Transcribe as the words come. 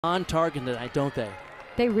on target tonight, don't they?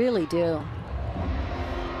 They really do.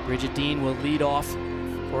 Bridget Dean will lead off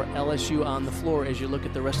for LSU on the floor as you look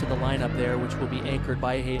at the rest of the lineup there, which will be anchored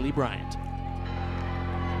by Haley Bryant.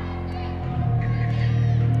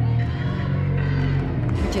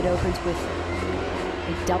 Bridget opens with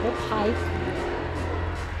a double pipe.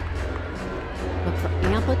 Look for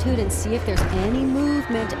amplitude and see if there's any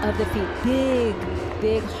movement of the feet.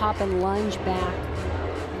 Big hop and lunge back.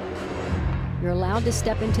 You're allowed to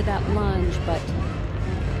step into that lunge, but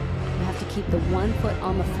you have to keep the 1 foot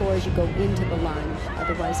on the floor as you go into the lunge.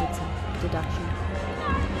 Otherwise, it's a deduction.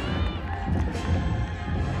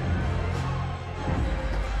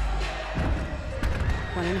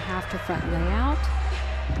 One and a half to front layout.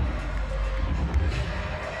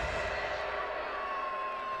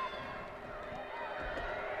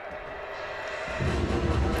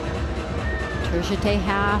 Jeté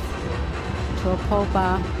half to a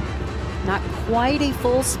popa. Not quite a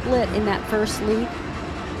full split in that first leap.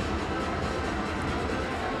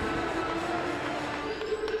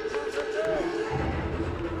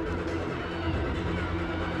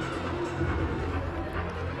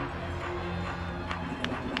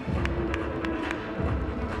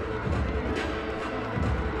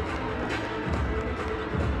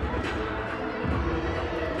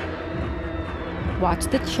 Watch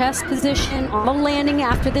the chest position on the landing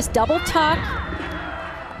after this double tuck.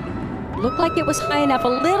 Looked like it was high enough, a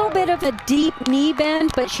little bit of a deep knee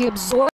bend, but she absorbed